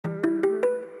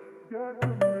Hey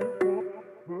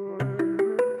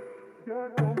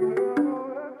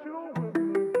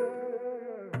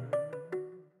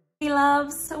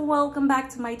loves, welcome back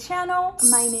to my channel.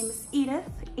 My name is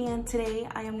Edith and today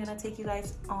I am gonna take you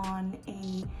guys on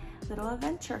a little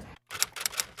adventure.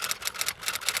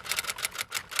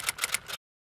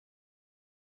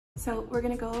 So we're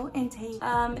gonna go and take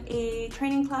a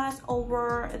training class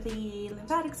over the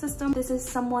lymphatic system. This is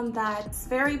someone that's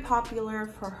very popular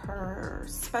for her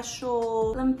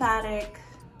special lymphatic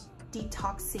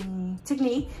detoxing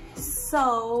technique.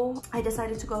 So I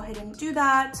decided to go ahead and do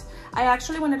that. I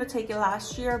actually wanted to take it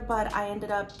last year, but I ended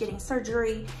up getting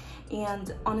surgery,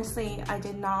 and honestly I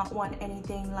did not want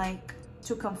anything like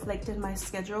to conflict in my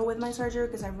schedule with my surgery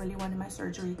because I really wanted my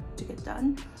surgery to get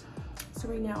done. So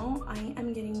right now I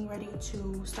am getting ready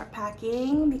to start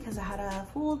packing because I had a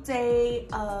full day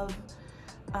of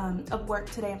work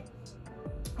today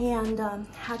and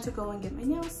had to go and get my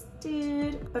nails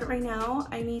did. But right now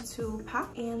I need to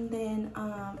pack, and then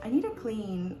I need to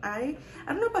clean. I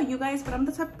don't know about you guys, but I'm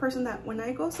the type of person that when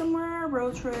I go somewhere,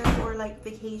 road trip or like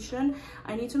vacation,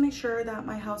 I need to make sure that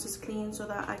my house is clean so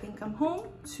that I can come home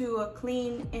to a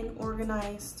clean and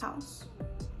organized house.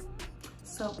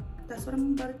 So that's what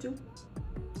I'm about to do.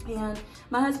 And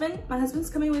my husband's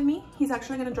coming with me. He's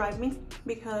actually gonna drive me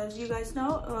because you guys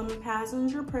know I'm a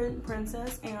passenger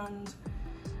princess and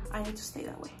I need to stay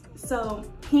that way. So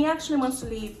he actually wants to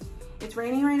leave. It's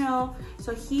raining right now,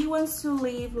 so he wants to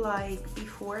leave like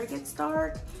before it gets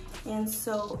dark. And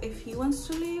so if he wants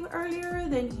to leave earlier,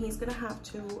 then he's gonna have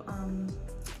to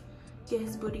get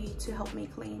his booty to help me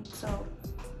clean. So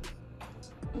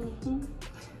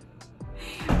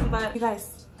but you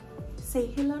guys, say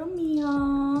hello to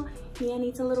Mia. Mia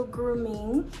needs a little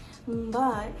grooming,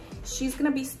 but she's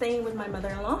gonna be staying with my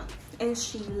mother-in-law and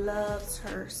she loves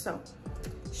her, so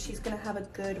she's gonna have a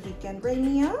good weekend. Right,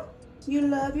 Mia? You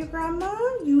love your grandma?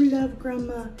 You love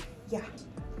grandma. Yeah,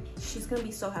 she's gonna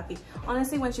be so happy.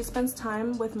 Honestly, when she spends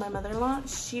time with my mother-in-law,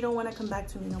 she don't want to come back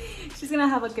to me. No, she's gonna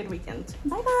have a good weekend.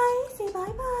 Bye bye. Say bye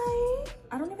bye.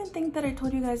 I don't even think that I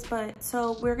told you guys, but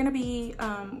so we're gonna be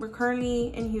we're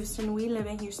currently in Houston. We live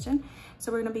in Houston,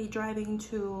 so we're gonna be driving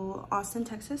to Austin,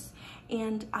 Texas.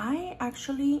 And I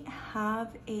actually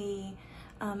have a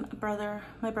brother.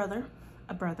 My brother,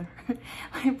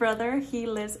 he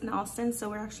lives in Austin, so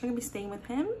we're actually gonna be staying with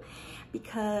him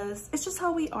because it's just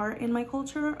how we are in my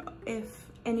culture.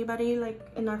 If anybody like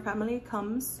in our family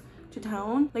comes to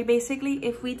town, like basically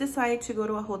if we decide to go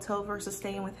to a hotel versus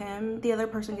staying with him, the other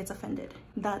person gets offended.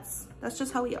 That's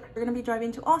just how we are. We're gonna be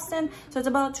driving to Austin, so it's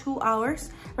about 2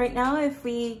 hours right now. If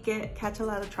we catch a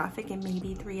lot of traffic, in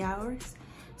maybe 3 hours,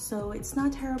 so it's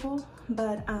not terrible,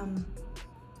 but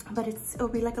it'll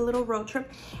be like a little road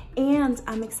trip. And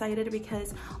I'm excited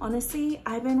because honestly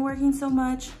I've been working so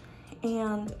much,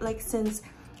 and like since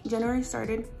January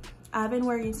started I've been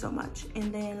working so much,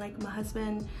 and then like my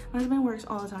husband works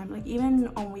all the time, like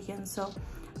even on weekends. So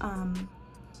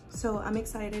so I'm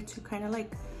excited to kind of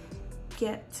like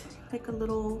get like a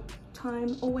little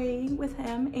time away with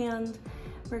him. And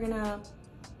we're gonna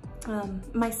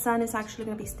my son is actually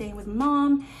gonna be staying with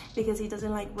mom because he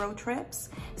doesn't like road trips,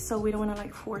 so we don't want to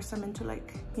like force him into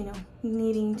like, you know,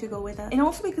 needing to go with us. And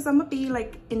also because I'm gonna be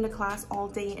like in the class all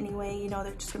day anyway, you know,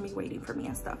 they're just gonna be waiting for me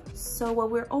and stuff. So while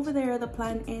we're over there, the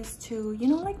plan is to, you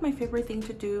know, like my favorite thing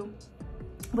to do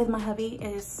with my hubby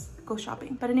is go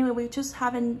shopping. But anyway, we just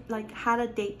haven't like had a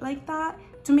date like that.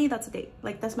 To me, that's a date.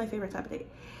 Like that's my favorite type of date.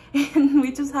 And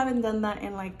we just haven't done that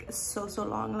in like so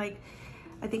long. Like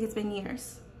I think it's been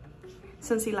years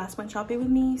since he last went shopping with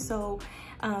me. So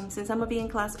since I'm gonna be in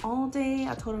class all day,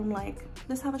 I told him like,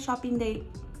 let's have a shopping date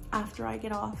after I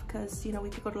get off, because you know we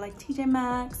could go to like TJ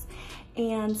Maxx.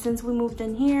 And since we moved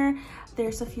in here,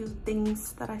 there's a few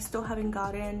things that I still haven't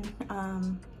gotten.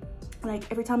 Like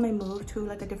every time I move to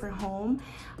like a different home,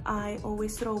 I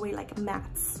always throw away like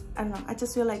mats. I don't know, I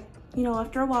just feel like, you know,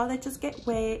 after a while they just get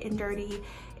wet and dirty,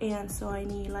 and so I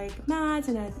need like mats,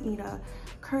 and I need a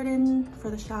curtain for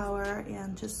the shower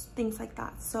and just things like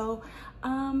that. So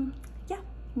yeah,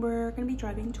 we're gonna be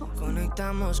driving to Austin.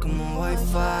 Conectamos como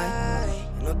Wi-Fi,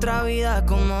 en otra vida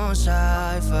como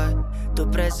sci-fi. Tu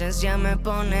presencia me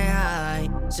pone high.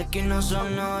 Sé que no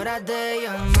son horas de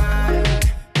llamar,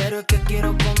 pero es que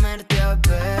quiero comerte a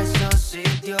besos. Si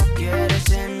Dios quiere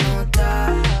se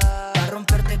nota, pa'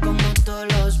 romperte como todos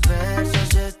los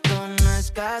versos. Esto no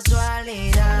es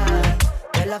casualidad,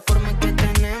 de la forma en que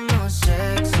tenemos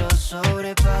sexo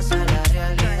sobrepasa la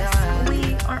realidad.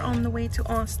 We are on the way to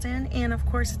Austin, and of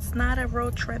course it's not a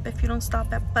road trip if you don't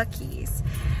stop at Buc-ee's.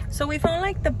 So we found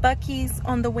like the Buc-ee's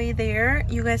on the way there.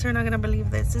 You guys are not gonna believe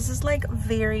this. This is like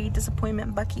very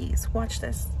disappointment Buc-ee's. Watch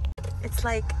this. It's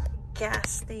like gas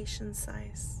station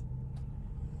size.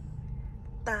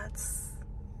 That's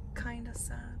kind of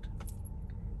sad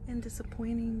and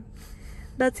disappointing.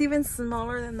 That's even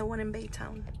smaller than the one in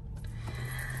Baytown.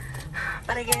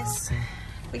 But I guess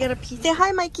we got a piece. Say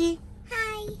hi, Mikey.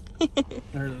 Hi.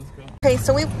 Alright, let's go. Okay,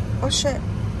 so oh shit.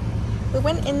 We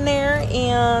went in there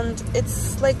and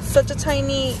it's like such a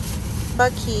tiny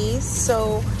Buc-ee's,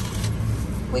 so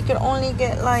we could only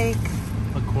get like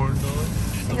a corn dog.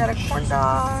 We got a corn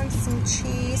dog, some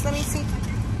cheese. Let me see.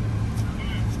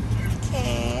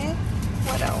 Okay.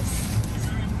 What else?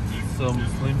 Some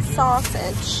Slim Jim.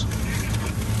 Sausage.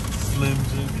 Slim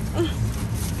Jim.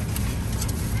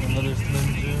 Another Slim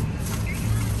Jim.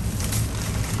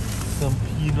 Some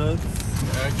peanuts.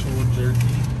 Some actual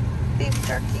jerky. Beef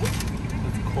jerky.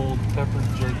 It's cold pepper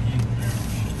jerky.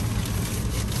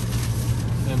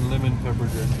 And lemon pepper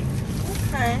jerky.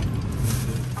 Okay.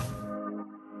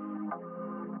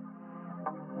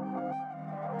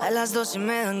 A las 12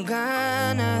 me dan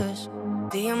ganas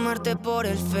de llamarte por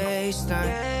el FaceTime,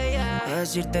 de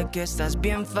decirte que estás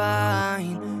bien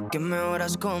fine, que me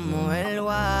oras como el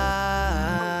wine.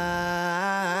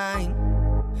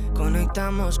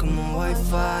 Conectamos como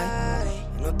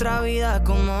Wi-Fi, en otra vida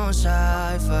como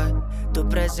sci-fi. Tu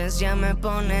presencia me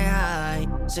pone high.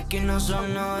 Sé que no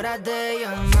son horas de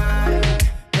llamar,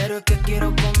 pero es que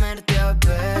quiero comerte a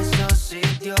besos. Si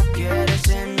Dios quiere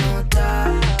se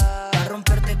nota, pa'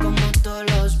 romperte como todos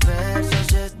los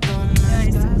versos. Esto no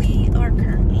Guys, we are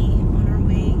currently on our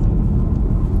way.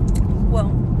 Well,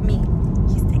 me.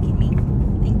 He's taking me.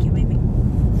 Thank you, baby.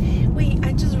 Wait,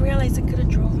 I just realized I could have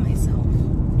drove myself.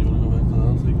 You wanna go back to the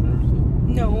house like Thursday?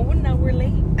 No, now we're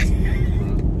late.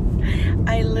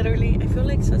 I feel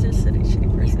like such a shitty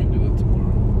person. We can do that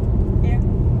tomorrow. Yeah.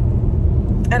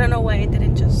 I don't know why I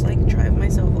didn't just like drive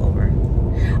myself over.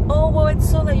 Oh, well, it's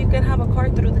so that you can have a car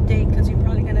through the day, because you're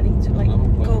probably gonna need to like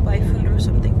go buy food or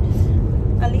something.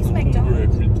 At least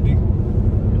McDonald's.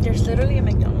 There's literally a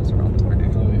McDonald's around the corner.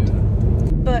 Oh yeah.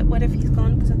 But what if he's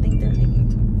gone? Because I think they're leaving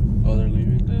too. Oh, they're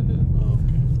leaving? Oh,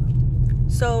 okay.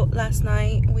 So last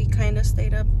night we kind of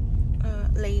stayed up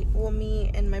late. Well,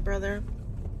 me and my brother.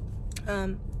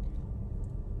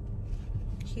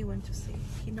 He went to sleep.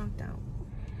 He knocked out.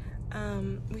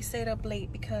 We stayed up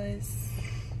late because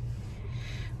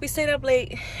we stayed up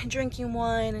late drinking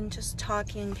wine and just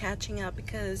talking and catching up,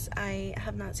 because I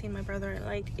have not seen my brother in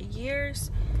like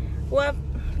years. Well,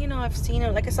 I've seen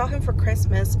him, like I saw him for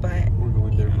Christmas, but We're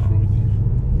going there before we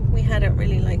leave. we hadn't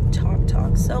really like talk.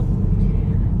 So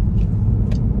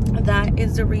that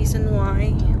is the reason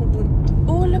why.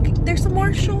 Oh, look, there's some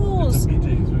more shoals.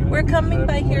 We're coming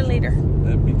by here later.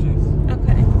 At BJ's.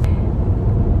 Okay.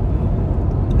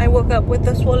 I woke up with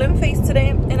a swollen face today,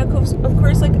 and of course,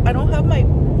 like I don't have my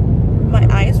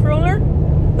ice roller,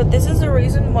 but this is the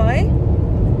reason why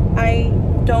I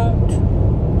don't.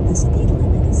 The speed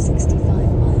limit is 65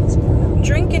 miles per hour.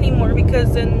 Drink anymore,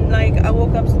 because then like I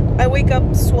wake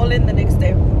up swollen the next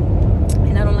day,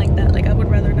 and I don't like that. Like I would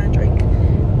rather not drink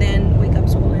than wake up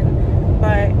swollen.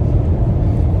 But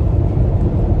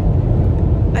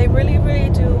I really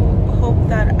do hope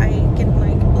that I can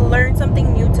like learn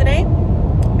something new today,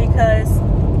 because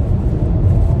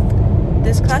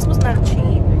this class was not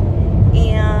cheap,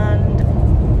 and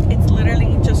it's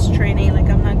literally just training. Like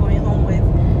I'm not going home with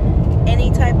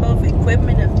any type of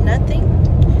equipment of nothing.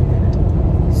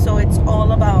 So it's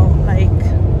all about like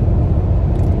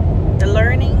the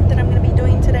learning that I'm going to be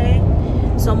doing today.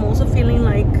 So I'm also feeling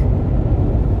like,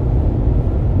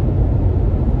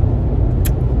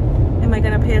 am I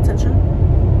going to pay attention?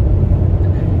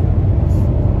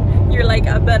 You're like,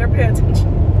 I better pay attention.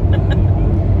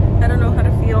 I don't know how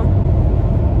to feel.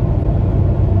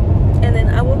 And then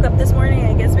I woke up this morning,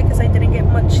 I guess because I didn't get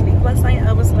much sleep last night.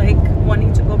 I was like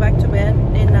wanting to go back to bed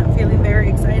and not feeling very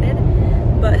excited.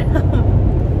 But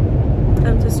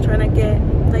I'm just trying to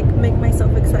make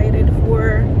myself excited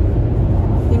for,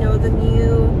 the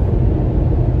new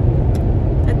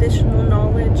additional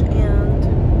knowledge and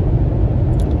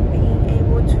being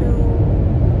able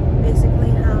to basically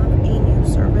have a new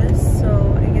service.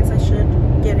 So I guess I should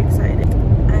get excited.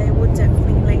 I would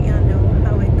definitely let y'all know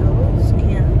how it goes,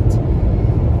 and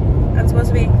I'm supposed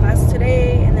to be in class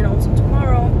today and then also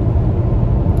tomorrow,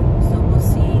 so we'll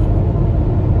see.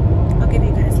 I'll give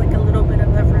you guys like a little bit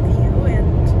of a review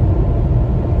and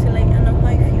to let you know how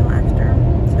I feel after.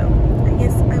 So I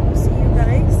guess I will see you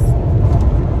guys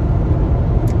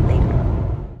later.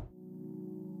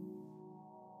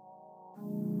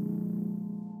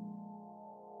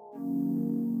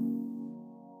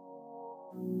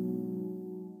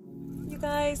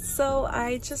 So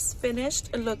I just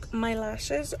finished. Look, my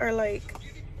lashes are like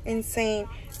insane.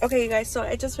 Okay, you guys, so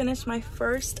I just finished my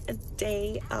first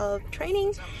day of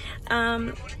training.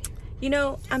 You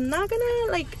know, I'm not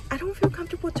gonna, like, I don't feel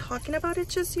comfortable talking about it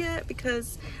just yet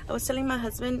because I was telling my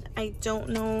husband I don't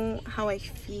know how I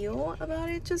feel about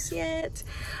it just yet.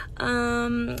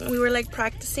 We were like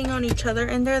practicing on each other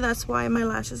in there. That's why my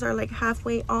lashes are like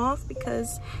halfway off,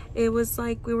 because it was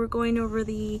like we were going over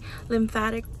the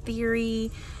lymphatic theory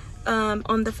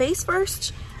on the face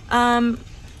first.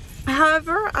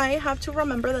 However, I have to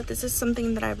remember that this is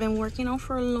something that I've been working on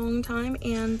for a long time,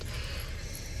 and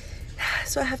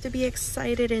so I have to be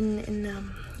excited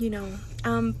and you know,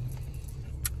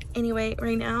 anyway,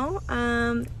 right now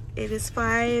it is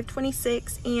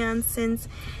 5:26, and since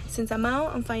I'm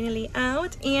out, I'm finally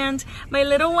out, and my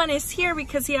little one is here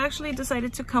because he actually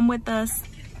decided to come with us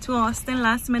to Austin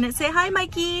last minute. Say hi,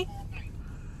 Mikey.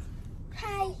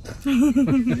 Hi.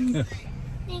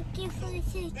 Thank you for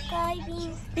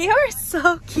subscribing. You're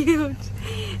so cute.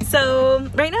 So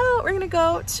right now we're gonna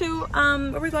go to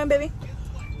where are we going, baby?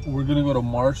 We're gonna go to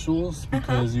Marshall's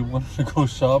because you wanted to go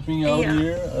shopping out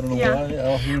here. I don't know why,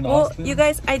 out here in Austin. You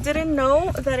guys, I didn't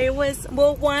know that it was,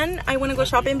 well, one, I want to go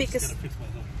shopping because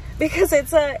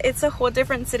it's a whole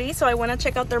different city, so I want to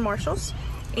check out their Marshalls,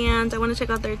 and I want to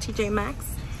check out their TJ Maxx,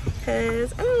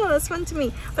 because I don't know, that's fun to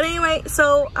me. But anyway,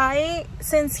 so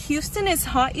since Houston is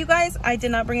hot, you guys, I did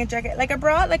not bring a jacket. Like, I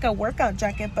brought like a workout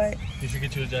jacket, but you should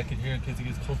get you a jacket here in case it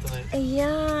gets cold tonight.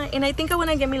 Yeah, and I think I want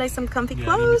to get me like some comfy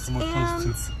clothes,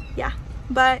 and yeah,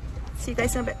 but see you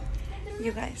guys in a bit.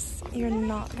 You guys, you're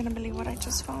not gonna believe what I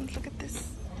just found. Look at this.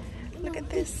 Look at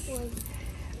this.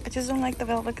 I just don't like the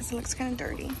velvet because it looks kind of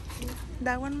dirty.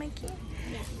 That one, Mikey?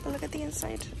 Yeah. But look at the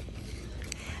inside.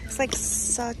 It's like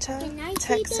such a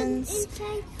Texans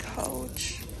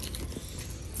coach.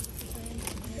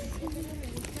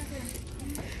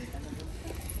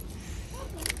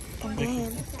 And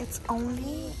then it's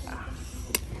only,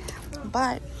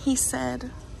 but he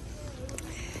said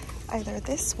either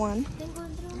this one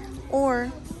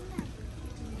or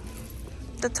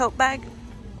the tote bag,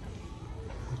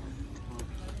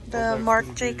 the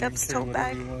Marc Jacobs tote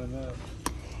bag.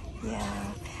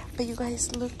 Yeah, but you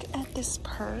guys, look at this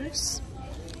purse.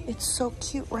 It's so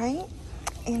cute, right?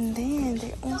 And then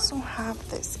they also have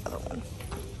this other one,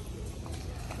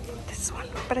 this one,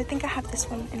 but I think I have this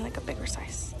one in like a bigger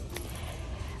size.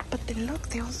 But then look,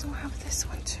 they also have this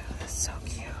one too. That's so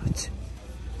cute.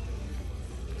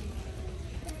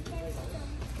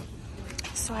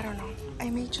 So I don't know, I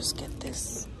may just get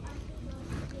this.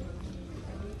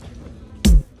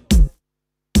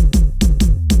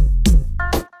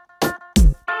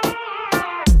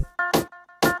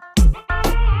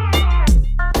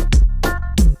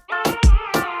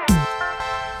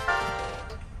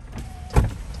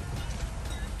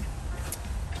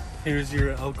 Here's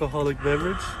your alcoholic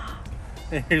beverage,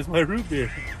 and here's my root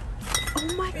beer.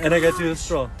 Oh my god. And I got you a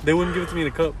straw. They wouldn't give it to me in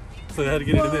a cup, so I had to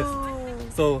get it in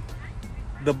this. So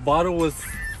the bottle was,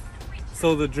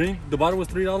 the bottle was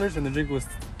 $3 and the drink was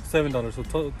 $7.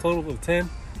 So total of 10.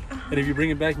 And if you bring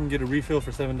it back, you can get a refill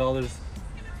for $7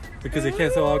 because they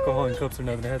can't sell alcohol in cups or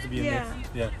nothing. It has to be in this.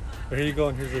 Yeah. But here you go,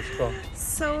 and here's your straw.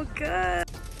 So good.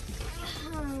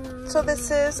 So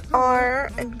this is our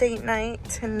date night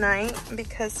tonight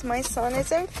because my son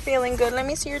isn't feeling good. Let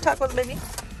me see your tacos, baby.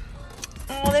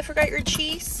 Oh, they forgot your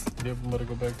cheese. Yep, I'm about to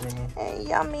go back right now. Hey,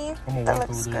 yummy. That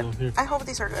looks good. I hope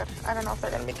these are good. I don't know if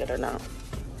they're gonna be good or not.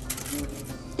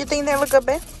 You think they look good,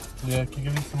 babe? Yeah, can you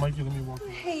give me some Mikey? Let me walk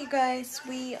in. Hey, you guys,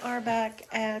 we are back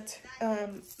at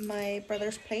my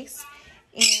brother's place,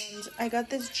 and I got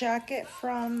this jacket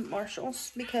from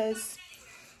Marshall's because,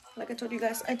 like I told you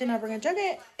guys, I did not bring a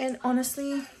jacket, and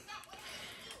honestly,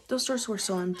 those stores were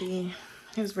so empty.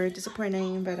 It was very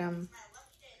disappointing, but I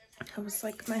was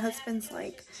like, my husband's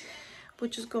like, we'll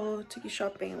just go take you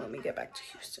shopping when we get back to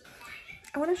Houston.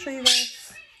 I want to show you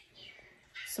guys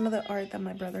some of the art that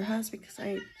my brother has because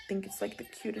I think it's like the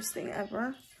cutest thing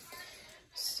ever.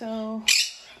 So,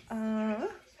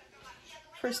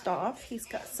 first off, he's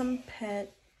got some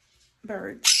pet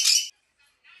birds.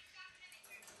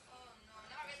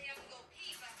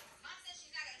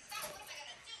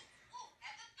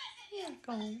 Here we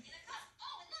go.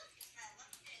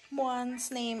 One's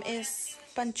name is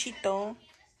Panchito,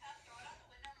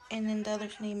 and then the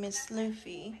other's name is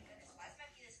Luffy.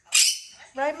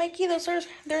 Right, Mikey? Those are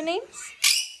their names?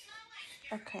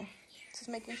 Okay, just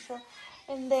making sure.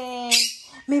 And then,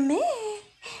 Meme, come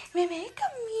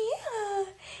here.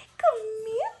 Come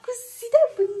here, cosita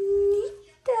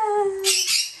bonita.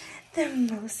 The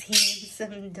most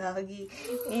handsome doggy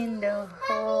in the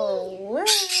whole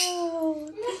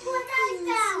world.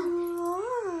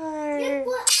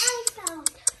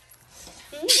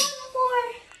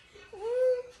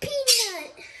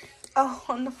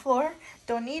 on the floor.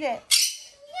 Don't eat it.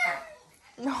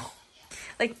 No.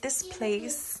 Like this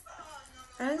place,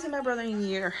 I haven't seen my brother in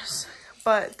years,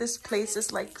 but this place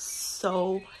is like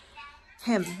so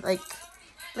him. Like,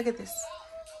 look at this.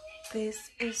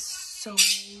 This is so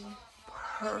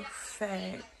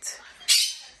perfect.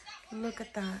 Look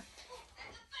at that.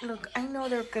 Look, I know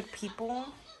they're good people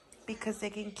because they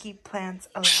can keep plants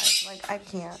alive. Like, I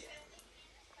can't.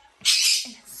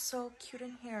 And it's so cute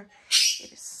in here.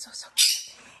 It is so, so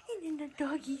cute. And then the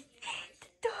doggies. The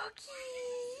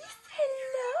doggies.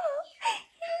 Hello.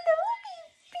 Hello,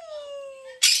 baby.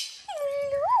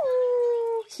 Hello.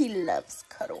 He loves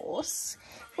cuddles.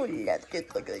 Who loves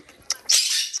it? Look like.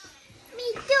 Me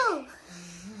too.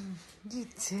 You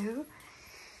too?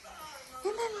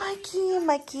 And then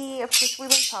Mikey, of course we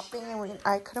went shopping and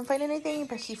I couldn't find anything,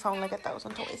 but he found like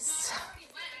 1,000 toys.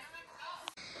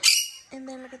 And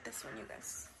then look at this one, you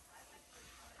guys.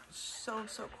 So,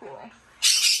 so cool.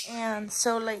 And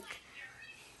so like,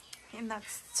 and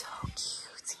that's so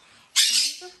cute.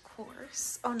 And of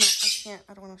course, oh no,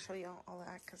 I don't want to show you all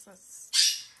that because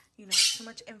that's, you know, too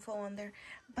much info on there.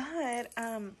 But,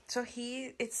 so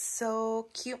it's so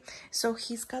cute. So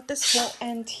he's got this whole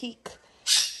antique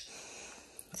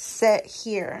set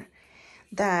here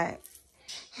that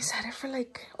he's had it for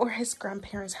like, or his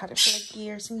grandparents had it for like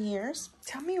years and years.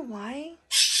 Tell me why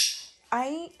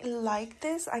I like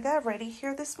this. I got ready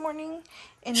here this morning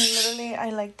and literally I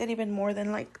liked it even more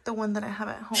than like the one that I have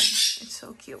at home. It's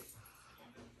so cute.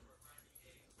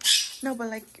 No, but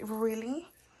like really,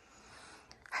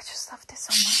 I just love this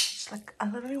so much. Like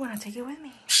I literally want to take it with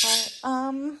me. But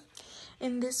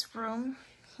in this room,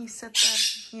 he said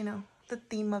that, you know, the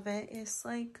theme of it is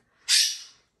like,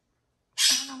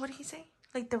 I don't know, what did he say?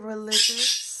 Like the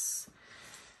religious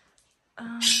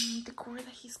decor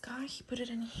that he's got. He put it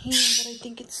in here, but I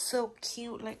think it's so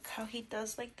cute. Like how he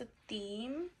does like the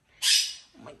theme.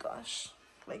 Oh my gosh,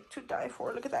 like to die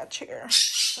for. Look at that chair.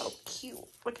 So cute.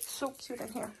 Like it's so cute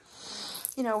in here.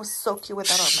 You know, it was so cute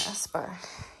without our mess, but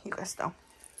you guys know.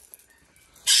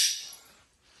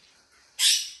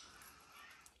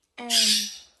 And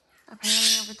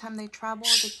apparently every time they travel,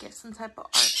 they get some type of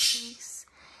art piece.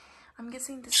 I'm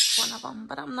guessing this is one of them,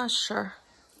 but I'm not sure.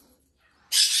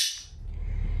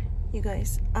 You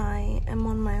guys, I am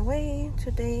on my way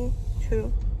today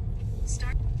to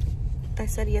start. I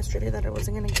said yesterday that I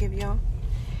wasn't going to give y'all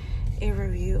a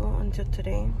review until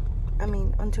today. I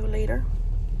mean, until later.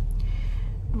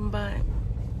 But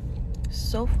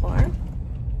so far,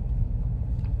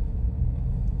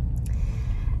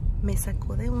 me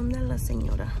sacó de onda la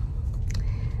señora.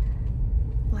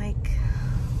 Like,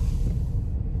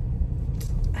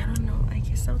 I don't know, I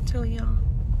guess I'll tell y'all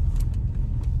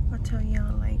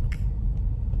like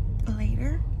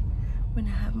later when I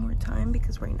have more time,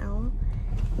 because right now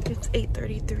it's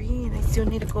 8:33 and I still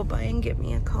need to go by and get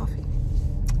me a coffee.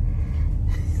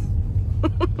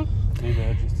 Need the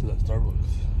address to that Starbucks.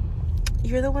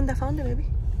 You're the one that found it, baby.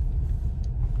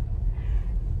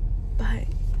 But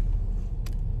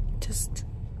just,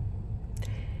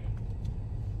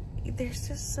 there's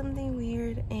just something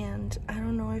weird, and I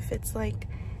don't know if it's like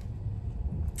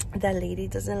that lady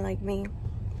doesn't like me.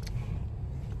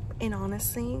 And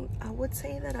honestly, I would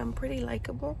say that I'm pretty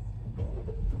likable.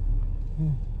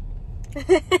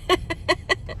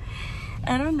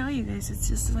 I don't know, you guys. It's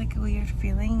just like a weird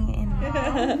feeling.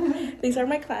 And these are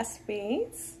my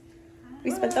classmates. We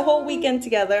spent the whole weekend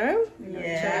together.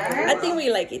 Yeah. I think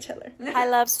we like each other. Hi,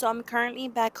 love. So I'm currently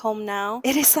back home now.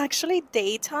 It is actually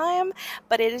daytime,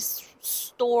 but it is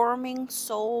storming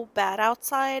so bad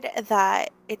outside that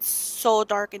it's so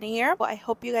dark in here. But I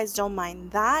hope you guys don't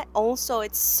mind that. Also,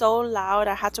 it's so loud.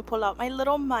 I had to pull out my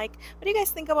little mic. What do you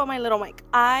guys think about my little mic?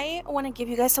 I want to give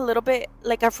you guys a little bit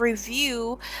like a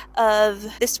review of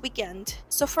this weekend.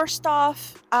 So first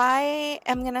off, I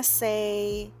am going to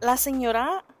say La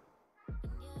Señora.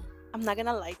 I'm not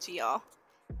gonna lie to y'all.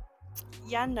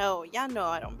 Y'all know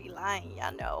I don't be lying.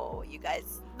 Y'all know, you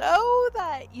guys know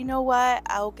that, you know what,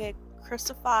 I'll get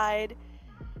crucified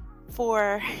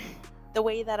for the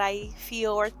way that I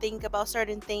feel or think about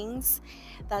certain things.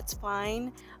 That's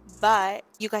fine, but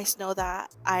you guys know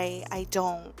that I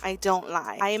don't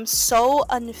lie. I am so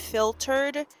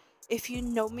unfiltered. If you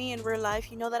know me in real life,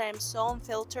 you know that I am so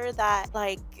unfiltered that,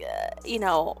 like, you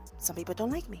know, some people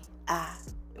don't like me.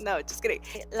 No, just kidding.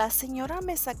 La señora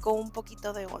me sacó un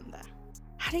poquito de onda.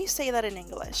 How do you say that in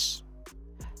English?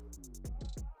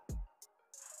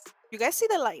 You guys see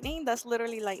the lightning? That's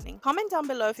literally lightning. Comment down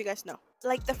below if you guys know.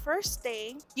 Like the first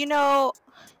day, you know,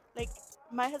 like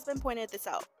my husband pointed this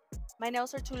out. My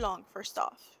nails are too long, first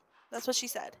off. That's what she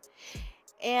said.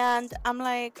 And I'm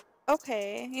like,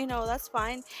 okay, you know, that's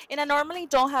fine. And I normally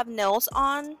don't have nails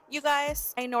on, you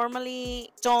guys. I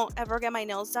normally don't ever get my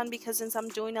nails done because since I'm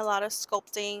doing a lot of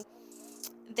sculpting,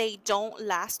 they don't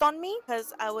last on me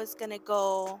because I was gonna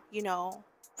go, you know,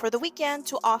 for the weekend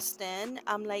to Austin.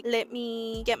 I'm like, let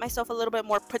me get myself a little bit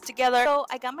more put together. So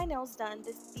I got my nails done.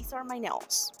 These are my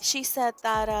nails. She said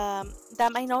that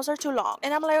that my nails are too long,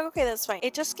 and I'm like, okay, that's fine.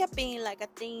 It just kept being like a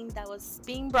thing that was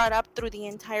being brought up through the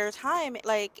entire time,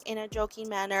 like in a joking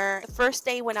manner. The first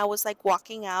day when I was like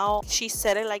walking out, she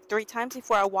said it like 3 times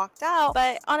before I walked out.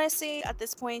 But honestly, at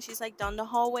this point, she's like down the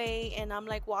hallway, and I'm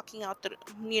like walking out through,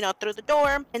 you know, through the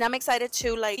door, and I'm excited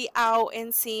to like be out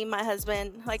and see my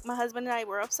husband. Like my husband and I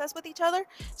were obsessed with each other,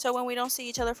 so when we don't see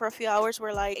each other for a few hours,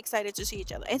 we're like excited to see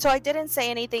each other. And so I didn't say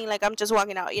anything, like I'm just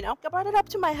walking out, you know. I brought it up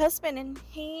to my husband, and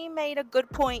he made a good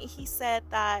point. He said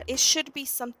that it should be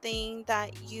something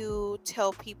that you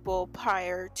tell people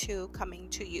prior to coming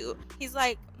to you. He's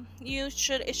like, it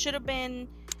should have been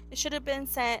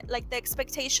sent, like the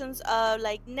expectations of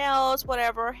like nails,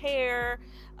 whatever, hair,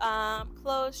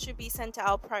 clothes should be sent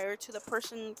out prior to the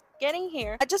person getting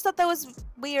here. I just thought that was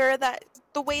weird, that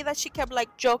the way that she kept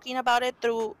like joking about it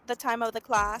through the time of the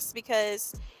class,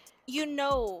 because you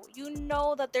know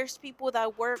that there's people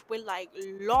that work with like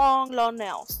long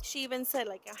nails. She even said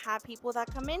like, I have people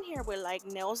that come in here with like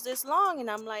nails this long, and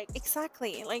I'm like,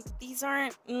 exactly, like these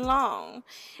aren't long.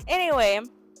 Anyway,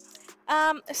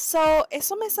 so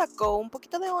eso me sacó un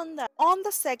poquito de onda. On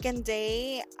the second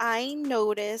day, I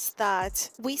noticed that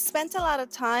we spent a lot of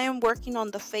time working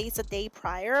on the face a day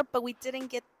prior, but we didn't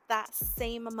get that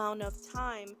same amount of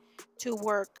time to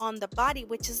work on the body,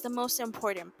 which is the most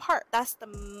important part. That's the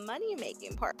money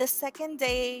making part. The second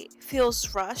day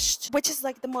feels rushed, which is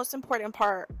like the most important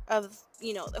part of,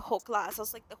 you know, the whole class.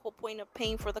 That's like the whole point of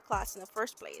paying for the class in the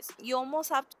first place. You almost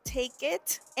have to take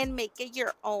it and make it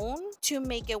your own to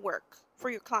make it work for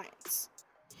your clients.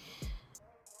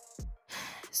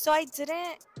 So I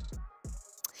didn't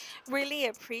really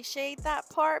appreciate that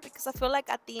part, because I feel like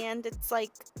at the end it's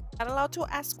like not allowed to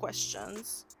ask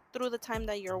questions through the time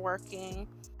that you're working.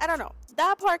 I don't know,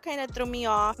 that part kind of threw me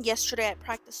off. Yesterday I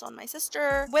practiced on my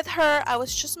sister. With her, I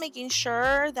was just making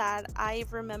sure that I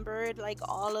remembered like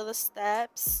all of the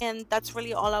steps, and that's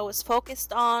really all I was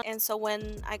focused on. And so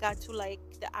when I got to like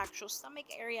the actual stomach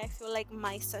area, I feel like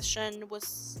my session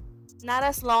was not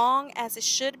as long as it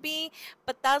should be.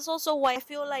 But that's also why I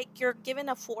feel like you're given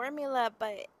a formula,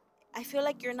 but I feel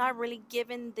like you're not really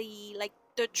given the like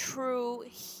the true,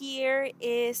 here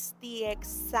is the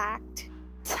exact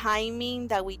timing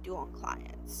that we do on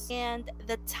clients. And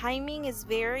the timing is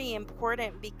very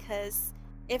important, because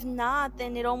if not,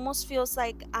 then it almost feels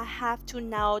like I have to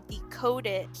now decode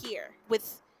it here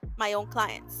with my own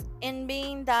clients. And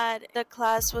being that the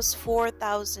class was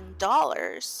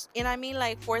 $4,000, and I mean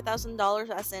like $4,000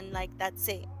 as in like that's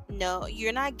it. No,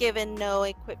 you're not given no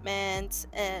equipment,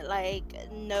 like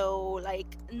no,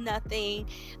 like nothing.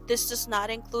 This does not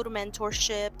include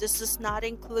mentorship. This does not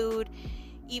include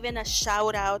even a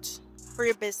shout out for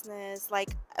your business.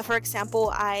 Like for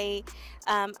example, I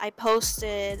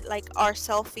posted like our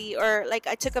selfie, or like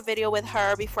I took a video with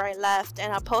her before I left,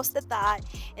 and I posted that,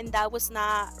 and that was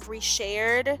not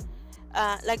reshared,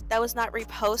 like that was not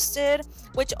reposted.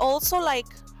 Which also, like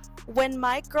when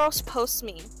my girls post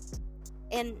me,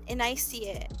 and I see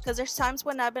it, because there's times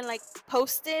when I've been like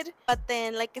posted, but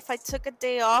then like if I took a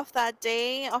day off that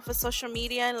day off of social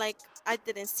media and like I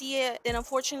didn't see it, then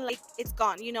unfortunately it's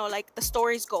gone, you know, like the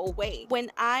stories go away.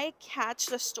 When I catch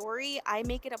the story, I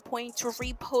make it a point to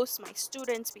repost my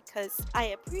students, because I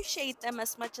appreciate them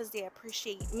as much as they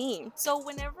appreciate me. So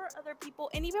whenever other people,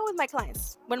 and even with my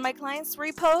clients, when my clients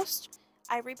repost,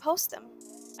 I repost them.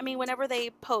 I mean, whenever they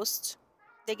post,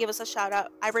 they give us a shout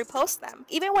out, I repost them.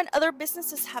 Even when other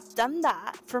businesses have done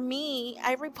that for me,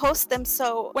 I repost them.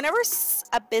 So whenever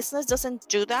a business doesn't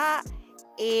do that,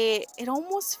 it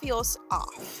almost feels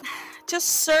off. Just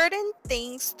certain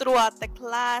things throughout the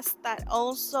class that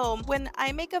also, when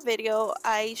I make a video,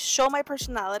 I show my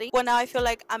personality. Well, now I feel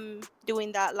like I'm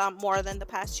doing that a lot more than the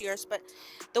past years, but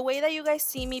the way that you guys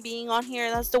see me being on here,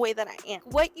 that's the way that I am.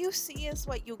 What you see is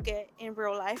what you get in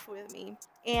real life with me.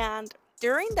 And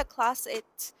during the class,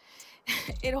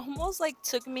 it almost like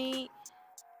took me,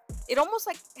 it almost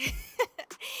like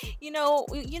you know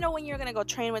when you're gonna go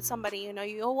train with somebody, you know,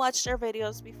 you'll watch their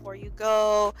videos before you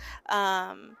go.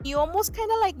 You almost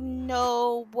kind of like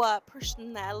know what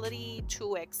personality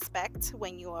to expect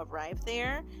when you arrive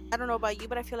there. I don't know about you,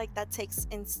 but I feel like that takes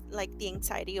like the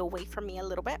anxiety away from me a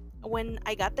little bit. When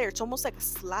I got there, it's almost like a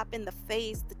slap in the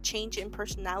face, the change in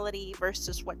personality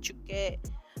versus what you get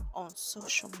on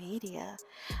social media.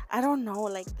 I don't know,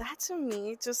 like that to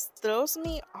me just throws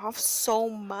me off so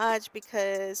much,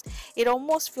 because it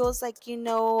almost feels like,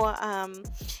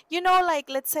 like,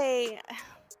 let's say,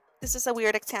 this is a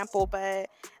weird example, but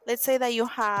let's say that you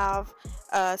have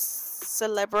a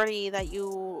celebrity that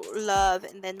you love,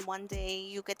 and then one day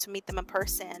you get to meet them in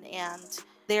person and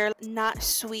they're not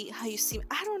sweet how you seem.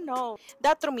 I don't know,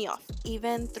 that threw me off.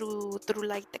 Even through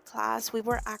like the class, we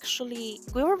were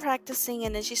practicing,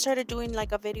 and then she started doing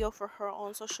like a video for her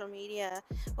own social media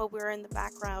while we were in the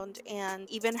background, and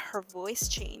even her voice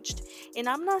changed. And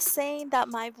I'm not saying that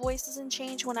my voice doesn't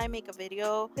change when I make a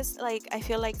video, because like I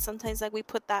feel like sometimes like we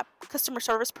put that customer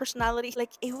service personality.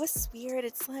 Like, it was weird.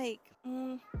 It's like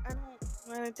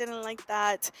I didn't like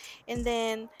that. And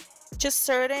then just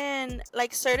certain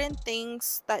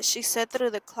things that she said through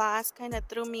the class kind of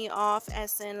threw me off,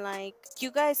 as in like,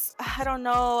 you guys, I don't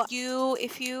know,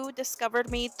 if you discovered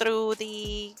me through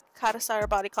the how to start a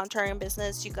body contouring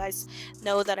business, you guys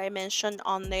know that I mentioned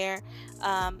on there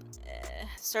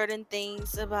certain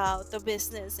things about the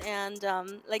business, and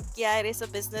like, yeah, it is a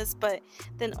business, but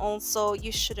then also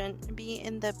you shouldn't be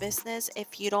in the business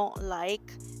if you don't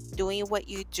like doing what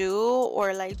you do,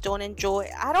 or like don't enjoy.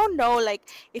 I don't know, like,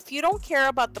 if you don't care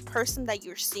about the person that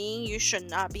you're seeing, you should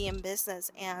not be in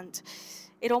business. And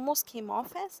it almost came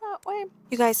off as that way.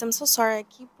 You guys, I'm so sorry, I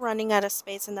keep running out of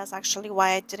space, and that's actually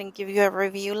why I didn't give you a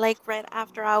review like right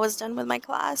after I was done with my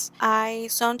class.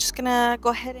 So I'm just gonna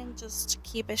go ahead and just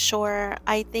keep it short.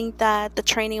 I think that the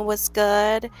training was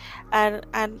good, and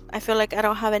I feel like I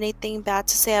don't have anything bad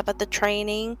to say about the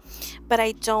training, but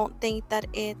I don't think that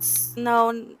it's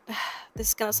this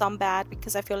is gonna sound bad,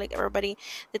 because I feel like everybody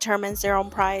determines their own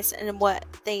price and what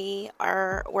they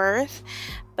are worth.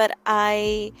 But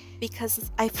because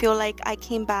I feel like I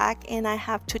came back and I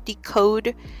have to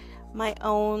decode my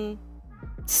own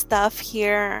stuff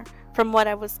here from what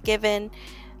I was given,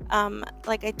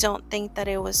 like, I don't think that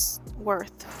it was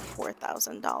worth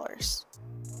 $4,000.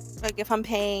 Like, if I'm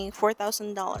paying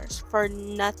 $4,000 for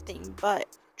nothing but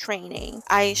training,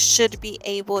 I should be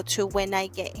able to, when I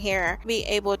get here, be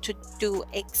able to do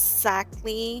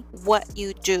exactly what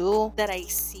you do that I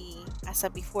see as a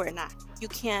before and after. You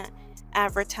can't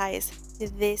advertise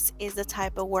this is the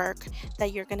type of work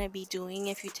that you're gonna be doing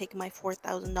if you take my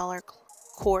 $4,000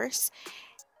 course,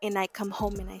 and I come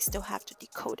home and I still have to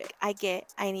decode it. I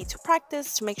need to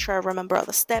practice to make sure I remember all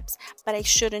the steps, but I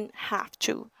shouldn't have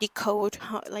to decode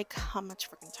how much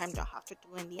freaking time do I have to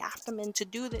do in the afternoon to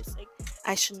do this. Like,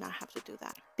 I should not have to do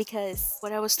that, because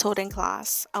what I was told in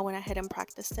class, I went ahead and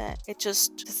practiced it. It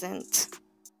just doesn't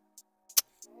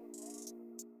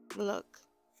look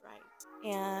right.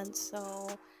 And so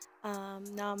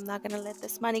now I'm not gonna let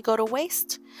this money go to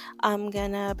waste. I'm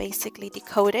gonna basically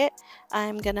decode it.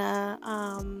 I'm gonna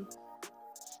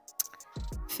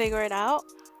figure it out,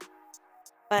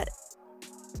 but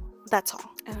that's all.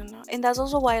 I don't know. And that's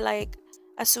also why, like,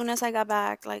 as soon as I got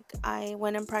back, like, I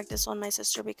went and practiced on my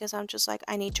sister, because I'm just like,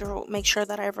 I need to make sure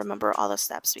that I remember all the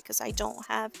steps, because I don't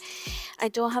have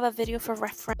a video for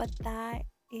reference. But that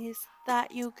is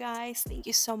that, you guys. Thank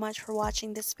you so much for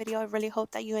watching this video. I really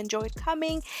hope that you enjoyed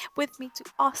coming with me to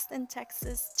Austin,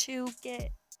 Texas to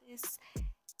get this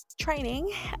training,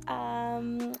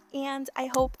 and I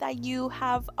hope that you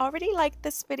have already liked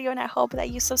this video, and I hope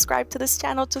that you subscribe to this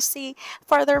channel to see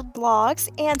further vlogs.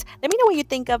 And let me know what you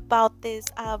think about this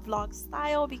vlog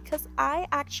style, because I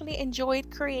actually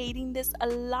enjoyed creating this a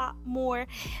lot more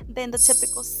than the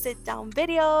typical sit down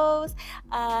videos.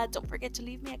 Don't forget to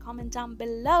leave me a comment down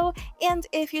below, and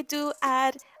if you do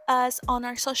add us on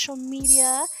our social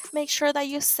media, make sure that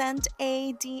you send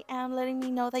a DM letting me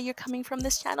know that you're coming from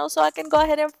this channel, so I can go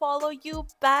ahead and follow you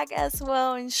back as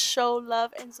well and show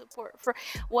love and support for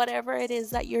whatever it is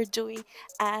that you're doing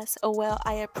as well.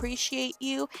 I appreciate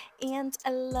you, and I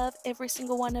love every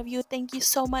single one of you. Thank you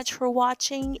so much for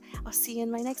watching. I'll see you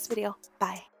in my next video.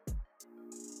 Bye.